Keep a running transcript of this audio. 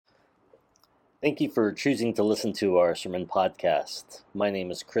Thank you for choosing to listen to our sermon podcast. My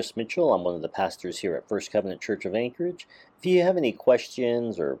name is Criss Mitchell. I'm one of the pastors here at First Covenant Church of Anchorage. If you have any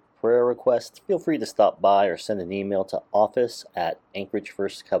questions or prayer requests, feel free to stop by or send an email to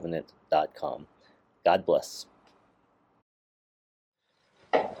office@anchoragefirstcovenant.com. God bless.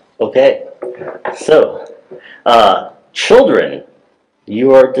 Okay, so children,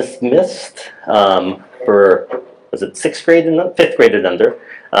 you are dismissed for, was it 6th grade and 5th grade and under,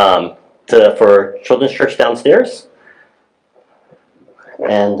 for Children's Church downstairs.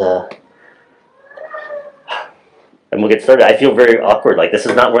 And we'll get started. I feel very awkward, like this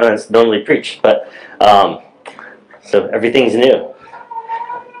is not what I normally preach, but so everything's new.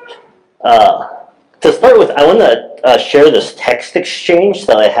 To start with, I want to share this text exchange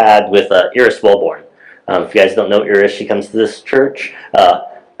that I had with Iris Wellborn. If you guys don't know Iris, she comes to this church.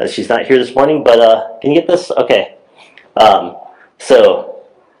 She's not here this morning, but can you get this? Okay.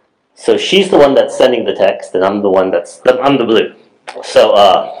 So she's the one that's sending the text, and I'm the one I'm the blue. So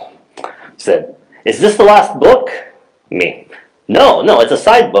said, "Is this the last book?" Me, no, it's a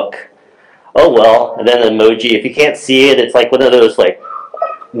side book. Oh well, and then an emoji. If you can't see it, it's like one of those like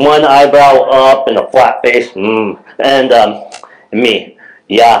one eyebrow up and a flat face. And me,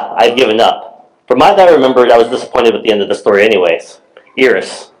 yeah, I've given up. From what I remembered, I was disappointed with the end of the story anyways.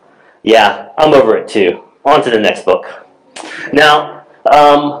 Iris, yeah, I'm over it too. On to the next book. Now,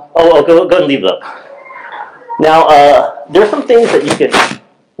 go and leave it up. Now, there's some things that you can,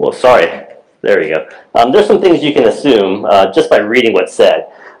 well, sorry, there you go. There's some things you can assume just by reading what's said.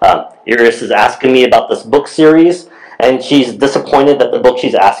 Iris is asking me about this book series, and she's disappointed that the book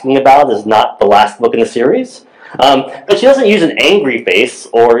she's asking about is not the last book in the series. But she doesn't use an angry face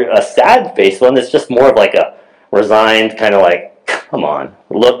or a sad face one. It's just more of like a resigned kind of like, come on,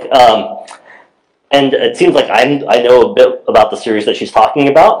 look. And it seems like I know a bit about the series that she's talking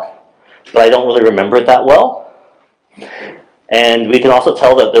about, but I don't really remember it that well. And we can also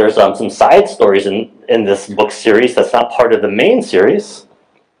tell that there's some side stories in this book series that's not part of the main series.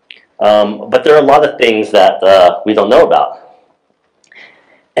 But there are a lot of things that we don't know about.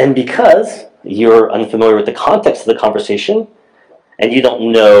 And because you're unfamiliar with the context of the conversation, and you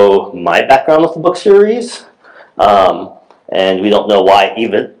don't know my background with the book series, and we don't know why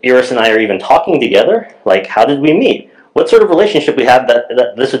even Iris and I are even talking together, like how did we meet? What sort of relationship we have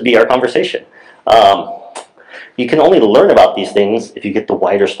that this would be our conversation? You can only learn about these things if you get the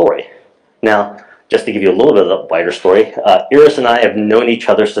wider story. Now, just to give you a little bit of the wider story, Iris and I have known each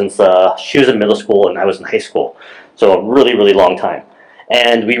other since she was in middle school and I was in high school. So a really, really long time.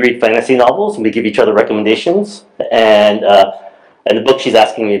 And we read fantasy novels and we give each other recommendations. And the book she's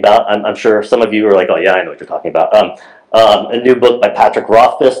asking me about, I'm sure some of you are like, oh yeah, I know what you're talking about. A new book by Patrick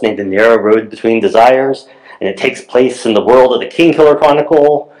Rothfuss named The Narrow Road Between Desires. And it takes place in the world of the King Killer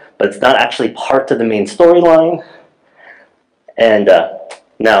Chronicle, but it's not actually part of the main storyline. And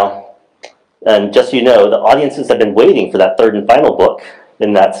and just so you know, the audiences have been waiting for that third and final book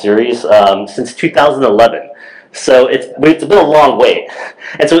in that series since 2011. So it's been a long wait.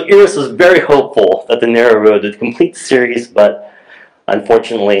 And so Iris was very hopeful that The Narrow Road would complete the series, but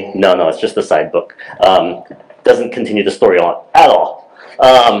unfortunately, no, it's just a side book. Doesn't continue the story on at all.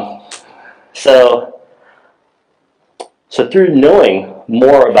 So through knowing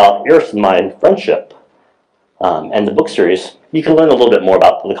more about Iris and my friendship and the book series, you can learn a little bit more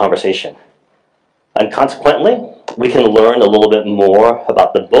about the conversation. And consequently, we can learn a little bit more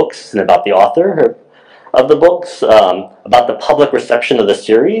about the books and about the author of the books, about the public reception of the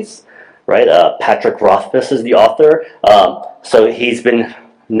series, right? Patrick Rothfuss is the author, so he's been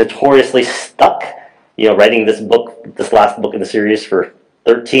notoriously stuck, writing this last book in the series for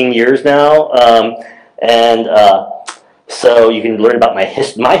 13 years now, so you can learn about my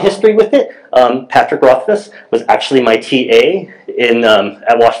history with it. Patrick Rothfuss was actually my TA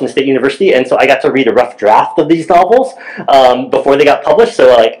at Washington State University, and so I got to read a rough draft of these novels before they got published.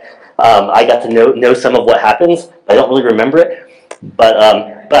 So I got to know some of what happens. I don't really remember it, but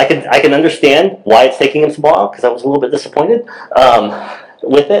I can understand why it's taking him so long because I was a little bit disappointed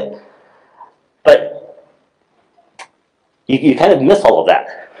with it. But you kind of miss all of that.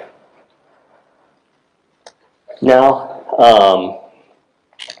 Now,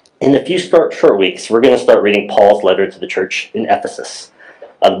 in a few short weeks, we're going to start reading Paul's letter to the church in Ephesus,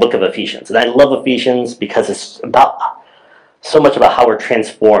 the book of Ephesians. And I love Ephesians because it's so much about how we're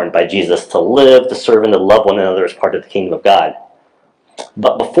transformed by Jesus to live, to serve, and to love one another as part of the kingdom of God.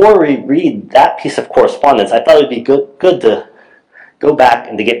 But before we read that piece of correspondence, I thought it would be good to go back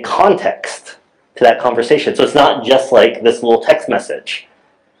and to get context to that conversation. So it's not just like this little text message,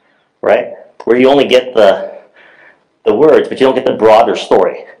 right? Where you only get the words, but you don't get the broader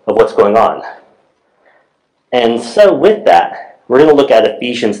story of what's going on. And so with that, we're going to look at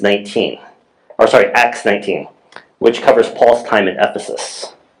Acts 19, which covers Paul's time in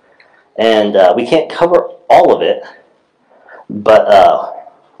Ephesus. And we can't cover all of it, but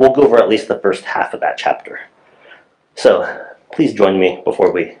we'll go over at least the first half of that chapter. So please join me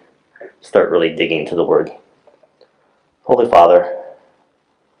before we start really digging into the Word. Holy Father,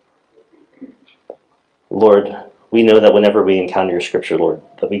 Lord, we know that whenever we encounter your Scripture, Lord,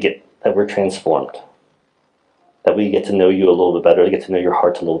 that we're transformed, that we get to know you a little bit better, we get to know your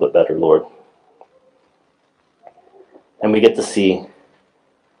heart a little bit better, Lord. And we get to see,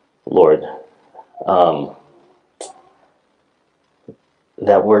 Lord,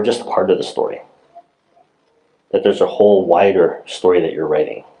 that we're just a part of the story. That there's a whole wider story that you're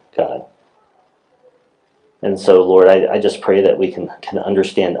writing, God. And so, Lord, I just pray that we can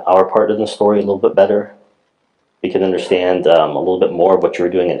understand our part in the story a little bit better. We can understand a little bit more of what you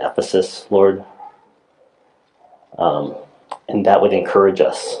were doing in Ephesus, Lord. And that would encourage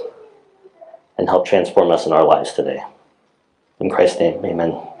us and help transform us in our lives today. In Christ's name,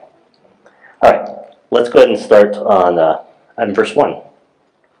 amen. All right, let's go ahead and start on verse 1.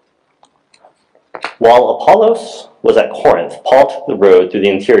 While Apollos was at Corinth, Paul took the road through the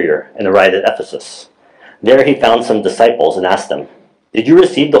interior and arrived at Ephesus. There he found some disciples and asked them, "Did you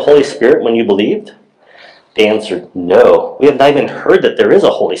receive the Holy Spirit when you believed?" They answered, "No, we have not even heard that there is a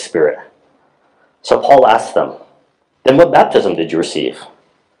Holy Spirit." So Paul asked them, "Then what baptism did you receive?"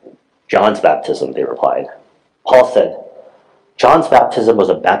 "John's baptism," they replied. Paul said, "John's baptism was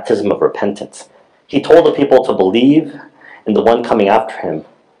a baptism of repentance. He told the people to believe in the one coming after him,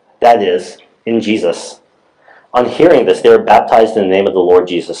 that is, in Jesus. On hearing this, they were baptized in the name of the Lord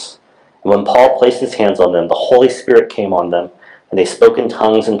Jesus. And when Paul placed his hands on them, the Holy Spirit came on them, and they spoke in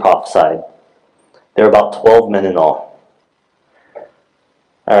tongues and prophesied. There were about 12 men in all."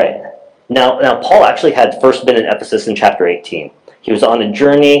 All right. Now Paul actually had first been in Ephesus in chapter 18. He was on a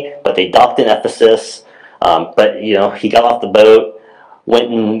journey, but they docked in Ephesus. But he got off the boat, went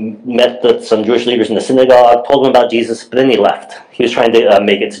and met with some Jewish leaders in the synagogue, told them about Jesus, but then he left. He was trying to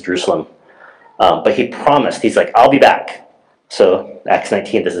make it to Jerusalem. But he promised, he's like, "I'll be back." So Acts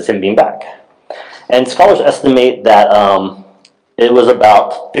 19, this is him being back. And scholars estimate that it was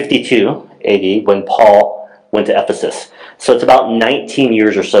about 52 AD when Paul went to Ephesus. So it's about 19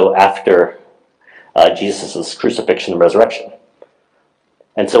 years or so after Jesus' crucifixion and resurrection.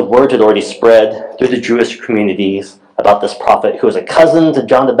 And so word had already spread through the Jewish communities about this prophet who was a cousin to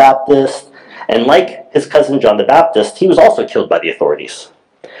John the Baptist. And like his cousin John the Baptist, he was also killed by the authorities.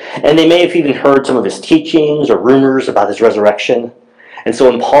 And they may have even heard some of his teachings or rumors about his resurrection. And so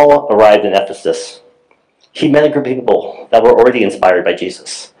when Paul arrived in Ephesus, he met a group of people that were already inspired by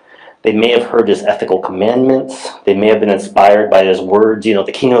Jesus. They may have heard his ethical commandments. They may have been inspired by his words,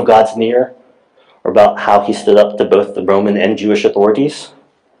 the kingdom of God's near, or about how he stood up to both the Roman and Jewish authorities.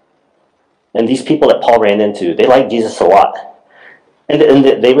 And these people that Paul ran into, they liked Jesus a lot. And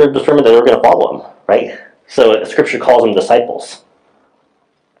they were determined that they were going to follow him, right? So Scripture calls them disciples.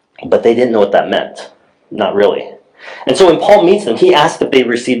 But they didn't know what that meant. Not really. And so when Paul meets them, he asks if they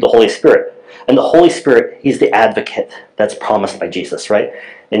received the Holy Spirit. And the Holy Spirit, he's the advocate that's promised by Jesus, right?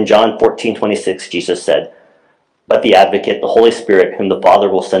 In John 14:26, Jesus said, "But the advocate, the Holy Spirit, whom the Father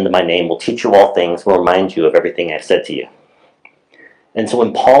will send in my name, will teach you all things, will remind you of everything I've said to you." And so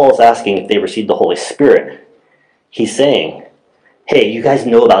when Paul is asking if they received the Holy Spirit, he's saying, hey, you guys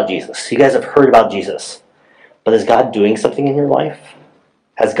know about Jesus. You guys have heard about Jesus. But is God doing something in your life?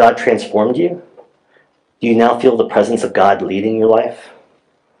 Has God transformed you? Do you now feel the presence of God leading your life?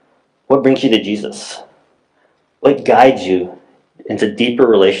 What brings you to Jesus? What guides you into deeper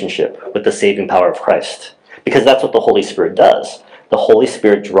relationship with the saving power of Christ? Because that's what the Holy Spirit does. The Holy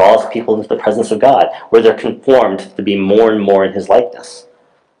Spirit draws people into the presence of God, where they're conformed to be more and more in his likeness.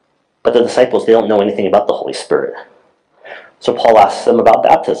 But the disciples, they don't know anything about the Holy Spirit. So Paul asks them about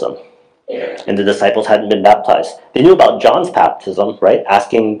baptism. And the disciples hadn't been baptized. They knew about John's baptism, right?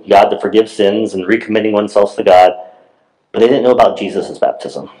 Asking God to forgive sins and recommitting oneself to God. But they didn't know about Jesus'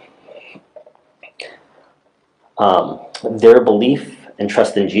 baptism. Their belief and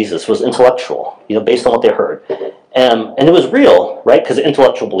trust in Jesus was intellectual, based on what they heard. And it was real, right? Because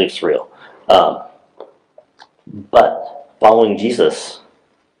intellectual belief's real. But following Jesus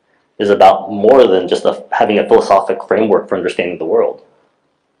is about more than just having a philosophic framework for understanding the world.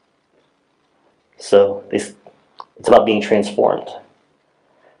 So it's about being transformed,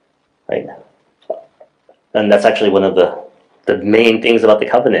 right? And that's actually one of the main things about the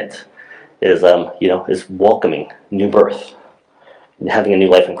covenant is welcoming new birth and having a new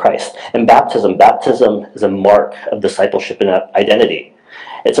life in Christ. And baptism is a mark of discipleship and identity.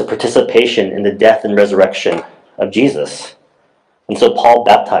 It's a participation in the death and resurrection of Jesus. And so Paul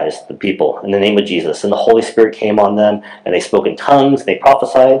baptized the people in the name of Jesus, and the Holy Spirit came on them, and they spoke in tongues, they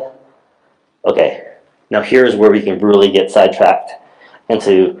prophesied. Okay, now here's where we can really get sidetracked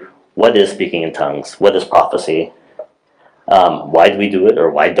into what is speaking in tongues, what is prophecy, why do we do it,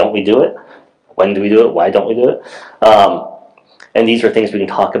 or why don't we do it, when do we do it, why don't we do it, and these are things we can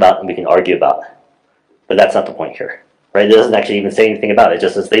talk about and we can argue about, but that's not the point here, right? It doesn't actually even say anything about it,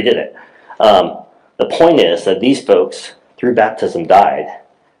 just as they did it. The point is that these folks, through baptism, died,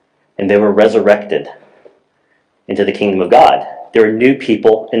 and they were resurrected into the kingdom of God. They were new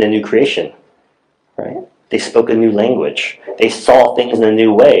people in a new creation, right? They spoke a new language. They saw things in a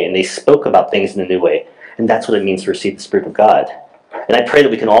new way, and they spoke about things in a new way. And that's what it means to receive the Spirit of God. And I pray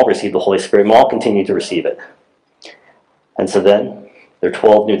that we can all receive the Holy Spirit, and we'll all continue to receive it. And so then, there are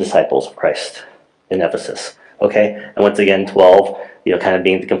 12 new disciples of Christ in Ephesus. Okay? And once again, 12, kind of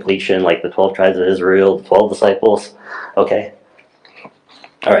being the completion, like the 12 tribes of Israel, the 12 disciples. Okay?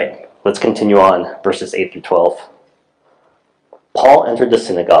 All right, let's continue on, verses 8 through 12. Paul entered the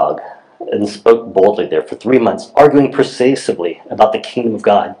synagogue and spoke boldly there for 3 months, arguing persuasively about the kingdom of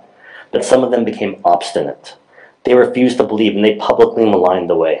God. But some of them became obstinate. They refused to believe, and they publicly maligned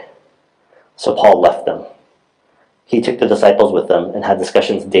the way. So Paul left them. He took the disciples with him and had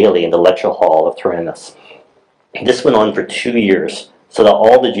discussions daily in the lecture hall of Tyrannus. This went on for 2 years, so that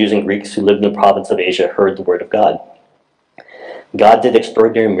all the Jews and Greeks who lived in the province of Asia heard the word of God. God did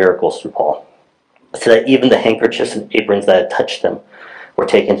extraordinary miracles through Paul, so that even the handkerchiefs and aprons that had touched them were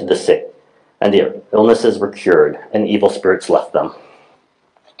taken to the sick, and their illnesses were cured, and evil spirits left them.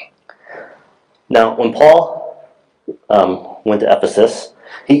 Now, when Paul went to Ephesus,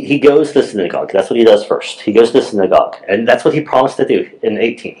 he goes to the synagogue. That's what he does first. He goes to the synagogue, and that's what he promised to do in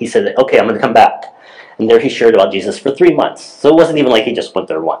 18. He said, okay, I'm going to come back. And there he shared about Jesus for 3 months. So it wasn't even like he just went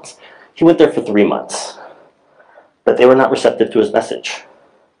there once. He went there for 3 months. But they were not receptive to his message.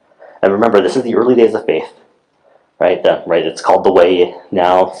 And remember, this is the early days of faith, right? Right. It's called the Way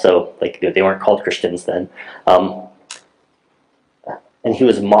now, so they weren't called Christians then. And he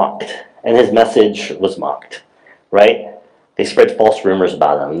was mocked, and his message was mocked, right? They spread false rumors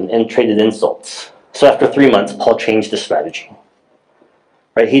about him and traded insults. So after 3 months, Paul changed his strategy.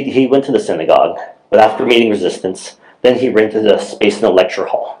 Right? He went to the synagogue, but after meeting resistance, then he rented a space in a lecture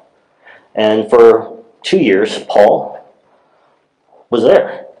hall. And for 2 years, Paul was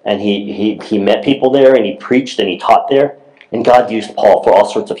there. And he met people there, and he preached, and he taught there. And God used Paul for all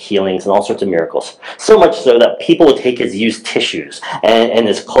sorts of healings and all sorts of miracles. So much so that people would take his used tissues and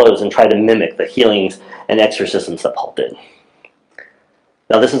his clothes and try to mimic the healings and exorcisms that Paul did.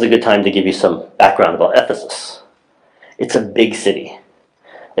 Now this is a good time to give you some background about Ephesus. It's a big city.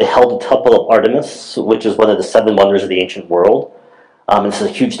 It held the temple of Artemis, which is one of the 7 wonders of the ancient world. This is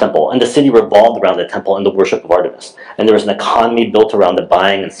a huge temple, and the city revolved around the temple and the worship of Artemis. And there was an economy built around the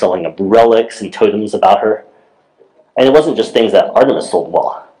buying and selling of relics and totems about her. And it wasn't just things that Artemis sold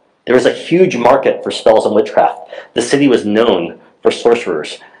well. There was a huge market for spells and witchcraft. The city was known for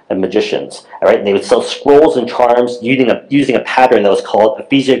sorcerers and magicians. All right, and they would sell scrolls and charms using a pattern that was called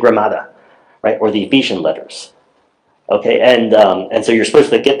Ephesiagrammata, right, or the Ephesian letters. Okay, and so you're supposed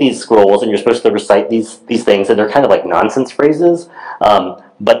to get these scrolls, and you're supposed to recite these things, and they're kind of like nonsense phrases,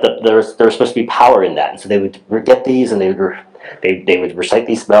 but there's supposed to be power in that. And so they would get these, and they would recite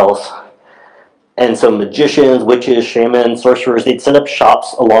these spells. And so magicians, witches, shamans, sorcerers, they'd set up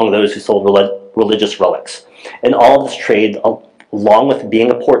shops along those who sold religious relics. And all this trade, along with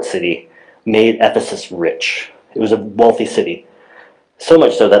being a port city, made Ephesus rich. It was a wealthy city. So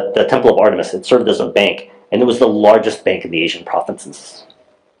much so that the Temple of Artemis had served as a bank, and it was the largest bank in the Asian provinces.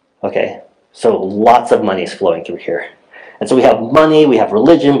 Okay, so lots of money is flowing through here. And so we have money, we have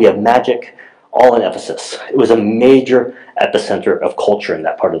religion, we have magic, all in Ephesus. It was a major epicenter of culture in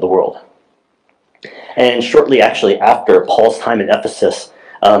that part of the world. And shortly actually after Paul's time in Ephesus,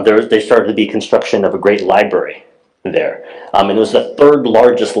 there started to be construction of a great library there. And it was the 3rd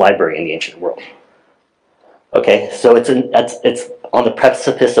largest library in the ancient world. Okay, so it's on the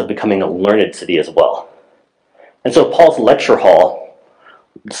precipice of becoming a learned city as well. And so Paul's lecture hall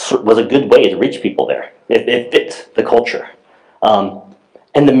was a good way to reach people there. It fit the culture.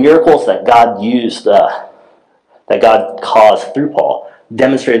 And the miracles that God used, that God caused through Paul,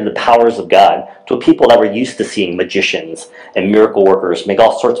 demonstrated the powers of God to a people that were used to seeing magicians and miracle workers make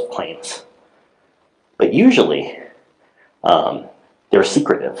all sorts of claims. But usually, they were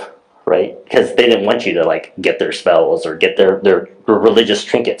secretive, right? Because they didn't want you to get their spells or get their religious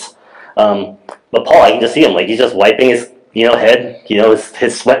trinkets. But Paul, I can just see him, he's just wiping his head,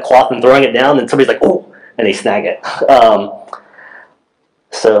 his sweat cloth and throwing it down, and somebody's like, oh, and they snag it.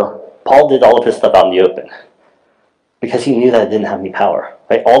 So Paul did all of his stuff out in the open because he knew that it didn't have any power.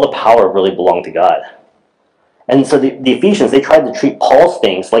 Right? All the power really belonged to God. And so the Ephesians, they tried to treat Paul's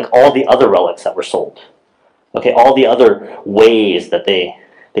things like all the other relics that were sold. Okay, all the other ways that they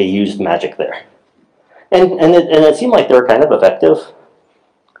used magic there. And it seemed like they were kind of effective,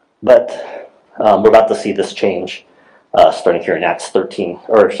 but we're about to see this change starting here in Acts 19,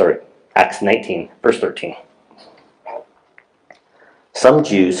 verse 13. Some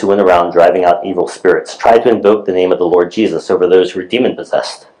Jews who went around driving out evil spirits tried to invoke the name of the Lord Jesus over those who were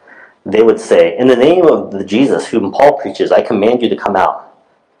demon-possessed. They would say, "In the name of the Jesus whom Paul preaches, I command you to come out."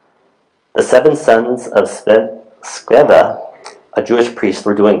 The 7 sons of Sceva, a Jewish priest,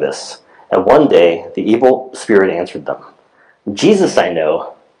 were doing this. And one day, the evil spirit answered them, "Jesus I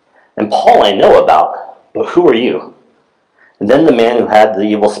know, and Paul I know about, but who are you?" And then the man who had the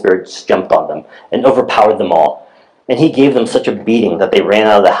evil spirits jumped on them and overpowered them all. And he gave them such a beating that they ran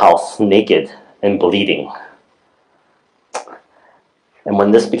out of the house naked and bleeding. And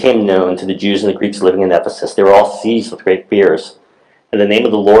when this became known to the Jews and the Greeks living in Ephesus, they were all seized with great fears, and the name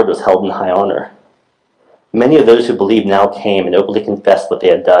of the Lord was held in high honor. Many of those who believed now came and openly confessed what they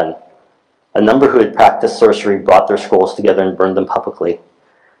had done. A number who had practiced sorcery brought their scrolls together and burned them publicly.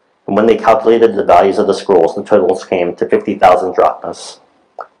 And when they calculated the values of the scrolls, the totals came to 50,000 drachmas.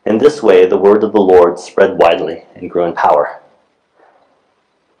 In this way, the word of the Lord spread widely and grew in power.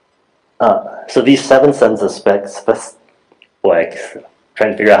 So these 7 sons of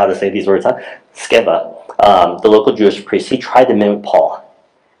trying to figure out how to say these words, Sceva, the local Jewish priest, he tried to mimic Paul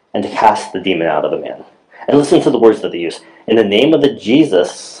and to cast the demon out of the man. And listen to the words that they use. "In the name of the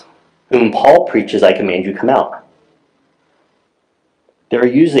Jesus whom Paul preaches, I command you come out." They're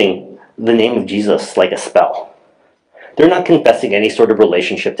using the name of Jesus like a spell. They're not confessing any sort of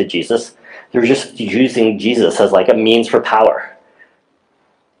relationship to Jesus. They're just using Jesus as like a means for power.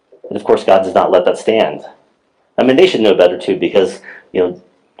 And of course, God does not let that stand. I mean, they should know better too, because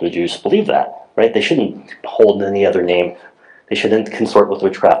the Jews believe that, right? They shouldn't hold any other name. They shouldn't consort with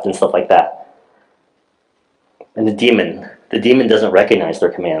witchcraft and stuff like that. And the demon doesn't recognize their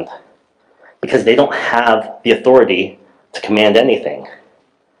command because they don't have the authority to command anything.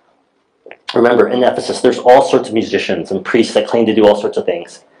 Remember, in Ephesus, there's all sorts of musicians and priests that claim to do all sorts of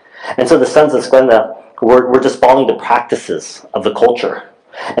things. And so the sons of Sceva were just following the practices of the culture,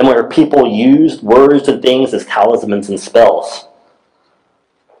 and where people used words and things as talismans and spells.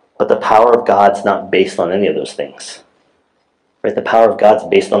 But the power of God's not based on any of those things. Right? The power of God's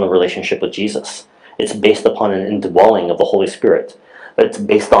based on the relationship with Jesus. It's based upon an indwelling of the Holy Spirit. But it's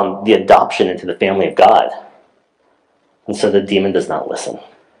based on the adoption into the family of God. And so the demon does not listen.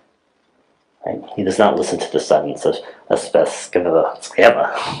 Right? He does not listen to the sons of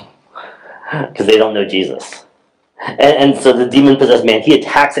Sceva because they don't know Jesus. And so the demon-possessed man, he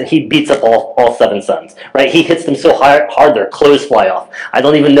attacks and he beats up all 7 sons. Right? He hits them so hard their clothes fly off. I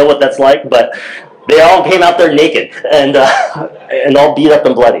don't even know what that's like, but they all came out there naked and all beat up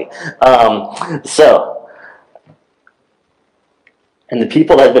and bloody. And the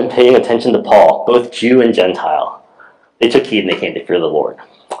people that had been paying attention to Paul, both Jew and Gentile, they took heed and they came to fear the Lord.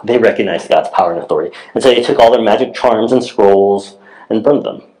 They recognized God's power and authority. And so they took all their magic charms and scrolls and burned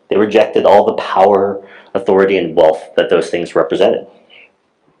them. They rejected all the power, authority, and wealth that those things represented.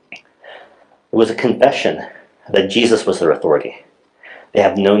 It was a confession that Jesus was their authority. They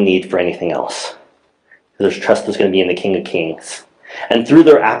have no need for anything else. Their trust was going to be in the King of Kings. And through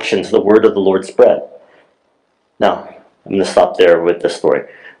their actions, the word of the Lord spread. Now, I'm going to stop there with this story.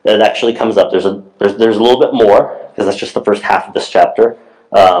 That actually comes up. There's a little bit more, because that's just the first half of this chapter.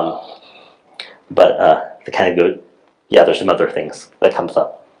 To kind of go, there's some other things that comes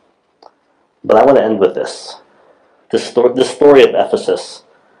up. But I want to end with this. This story of Ephesus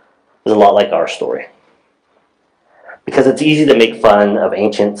is a lot like our story. Because it's easy to make fun of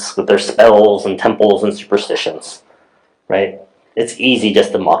ancients with their spells and temples and superstitions, right? It's easy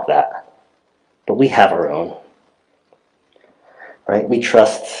just to mock that. But we have our own. Right? We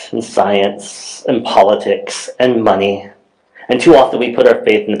trust in science and politics and money. And too often we put our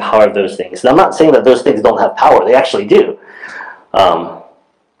faith in the power of those things. And I'm not saying that those things don't have power. They actually do.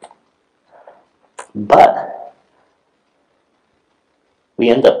 But we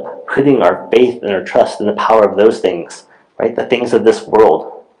end up putting our faith and our trust in the power of those things, right? The things of this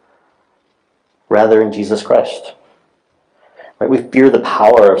world, rather than Jesus Christ. Right? We fear the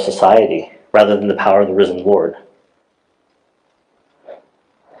power of society rather than the power of the risen Lord.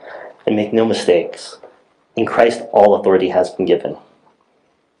 And make no mistakes, in Christ all authority has been given.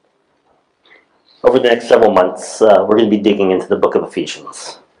 Over the next several months, we're going to be digging into the book of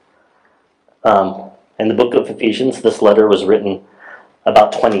Ephesians. In the book of Ephesians, this letter was written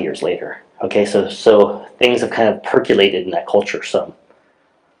about 20 years later. Okay, so things have kind of percolated in that culture some.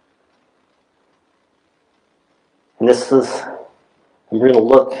 And we're going to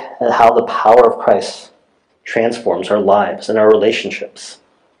look at how the power of Christ transforms our lives and our relationships.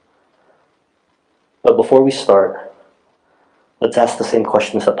 But before we start, let's ask the same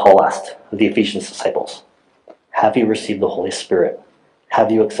questions that Paul asked the Ephesians disciples. Have you received the Holy Spirit?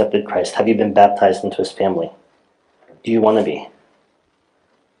 Have you accepted Christ? Have you been baptized into his family? Do you want to be?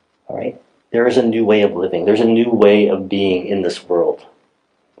 All right? There is a new way of living. There's a new way of being in this world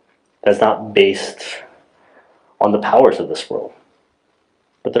that's not based on the powers of this world,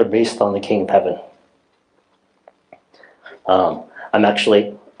 but they're based on the King of Heaven. I'm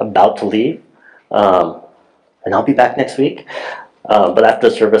actually about to leave, and I'll be back next week. But after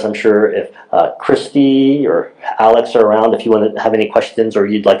the service, I'm sure if Christy or Alex are around, if you want to have any questions or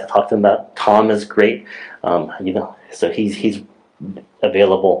you'd like to talk to them about, Tom is great. So he's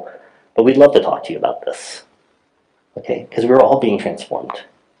available. But we'd love to talk to you about this, okay? Because we're all being transformed,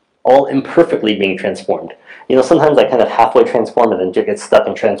 all imperfectly being transformed. Sometimes I kind of halfway transform and then get stuck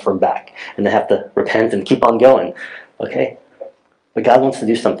and transform back, and then have to repent and keep on going, okay? But God wants to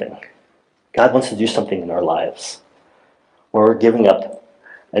do something. God wants to do something in our lives where we're giving up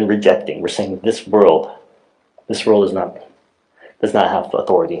and rejecting. We're saying this world does not have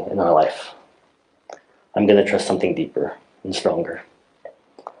authority in our life. I'm going to trust something deeper and stronger.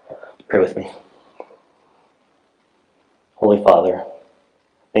 Pray with me. Holy Father,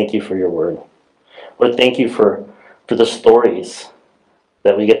 thank you for your word. Lord, thank you for the stories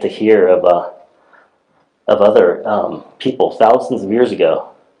that we get to hear of other people thousands of years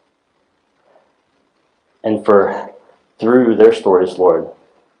ago. And through their stories, Lord,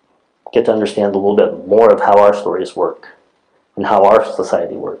 get to understand a little bit more of how our stories work and how our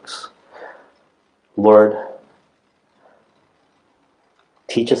society works. Lord,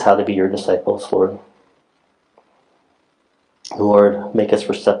 teach us how to be your disciples, Lord. Lord, make us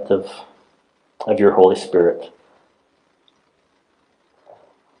receptive of your Holy Spirit.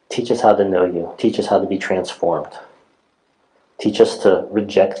 Teach us how to know you. Teach us how to be transformed. Teach us to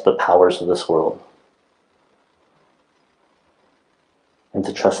reject the powers of this world and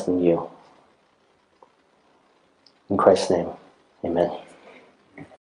to trust in you. In Christ's name, amen.